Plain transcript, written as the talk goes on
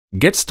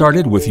Get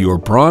started with your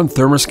Braun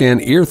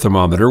ThermoScan ear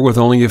thermometer with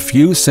only a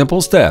few simple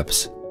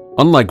steps.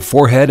 Unlike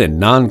forehead and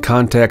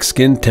non-contact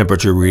skin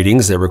temperature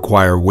readings that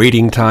require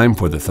waiting time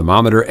for the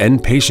thermometer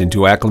and patient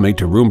to acclimate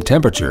to room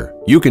temperature,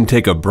 you can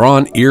take a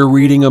Braun ear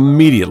reading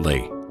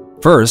immediately.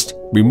 First,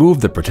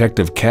 remove the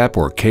protective cap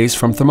or case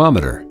from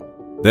thermometer.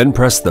 Then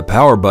press the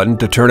power button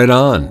to turn it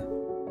on.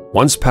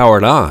 Once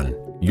powered on,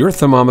 your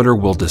thermometer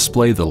will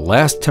display the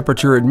last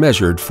temperature it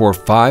measured for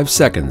 5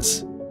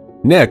 seconds.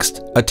 Next,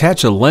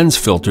 attach a lens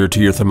filter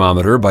to your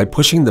thermometer by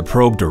pushing the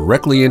probe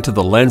directly into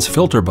the lens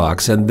filter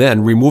box and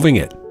then removing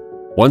it.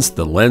 Once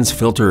the lens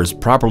filter is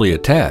properly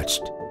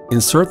attached,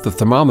 insert the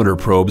thermometer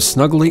probe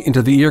snugly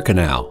into the ear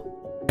canal,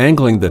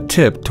 angling the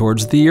tip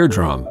towards the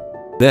eardrum.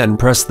 Then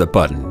press the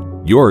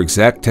button. Your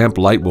exact temp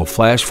light will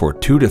flash for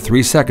 2 to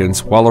 3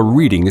 seconds while a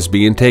reading is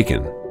being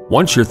taken.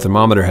 Once your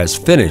thermometer has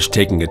finished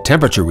taking a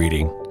temperature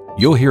reading,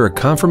 you'll hear a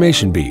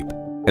confirmation beep,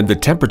 and the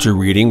temperature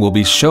reading will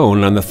be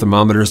shown on the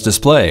thermometer's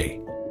display,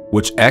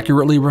 which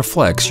accurately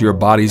reflects your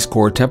body's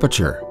core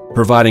temperature,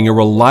 providing a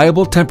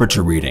reliable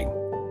temperature reading.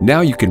 Now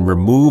you can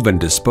remove and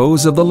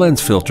dispose of the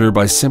lens filter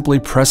by simply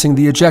pressing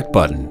the eject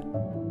button.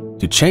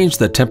 To change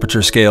the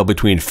temperature scale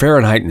between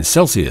Fahrenheit and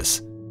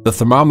Celsius, the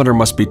thermometer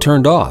must be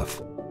turned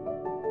off.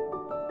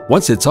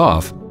 Once it's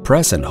off,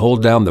 press and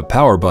hold down the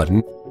power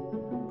button.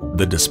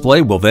 The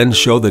display will then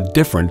show the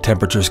different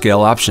temperature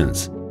scale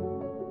options.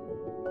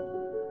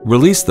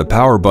 Release the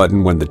power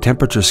button when the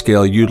temperature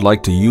scale you'd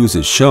like to use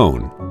is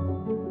shown.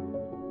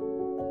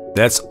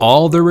 That's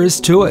all there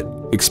is to it.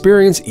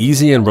 Experience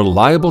easy and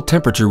reliable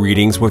temperature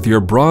readings with your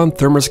Braun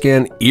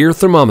ThermoScan ear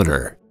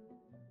thermometer.